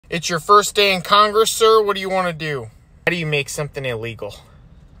It's your first day in Congress, sir. What do you want to do? How do you make something illegal?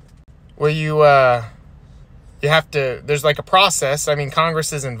 Well, you have to, there's like a process. I mean,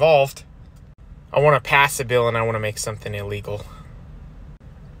 Congress is involved. I want to pass a bill and I want to make something illegal.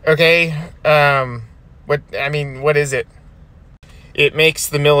 Okay, what is it? It makes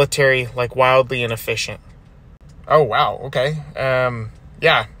the military, like, wildly inefficient. Oh, wow, okay.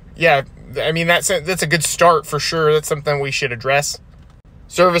 Yeah, I mean, that's a good start for sure. That's something we should address.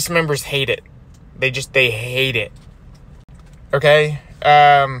 Service members hate it. They hate it. Okay,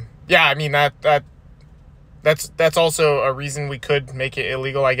 yeah, I mean, that's also a reason we could make it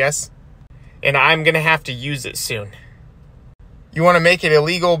illegal, I guess. And I'm gonna have to use it soon. You want to make it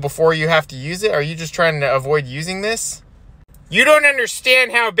illegal before you have to use it? Are you just trying to avoid using this? You don't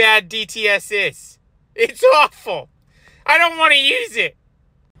understand how bad DTS is. It's awful. I don't want to use it.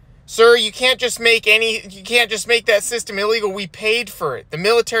 Sir, you can't just make that system illegal. We paid for it. The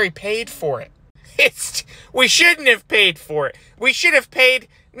military paid for it. We shouldn't have paid for it. We should have paid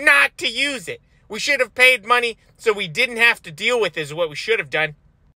not to use it. We should have paid money so we didn't have to deal with it, is what we should have done.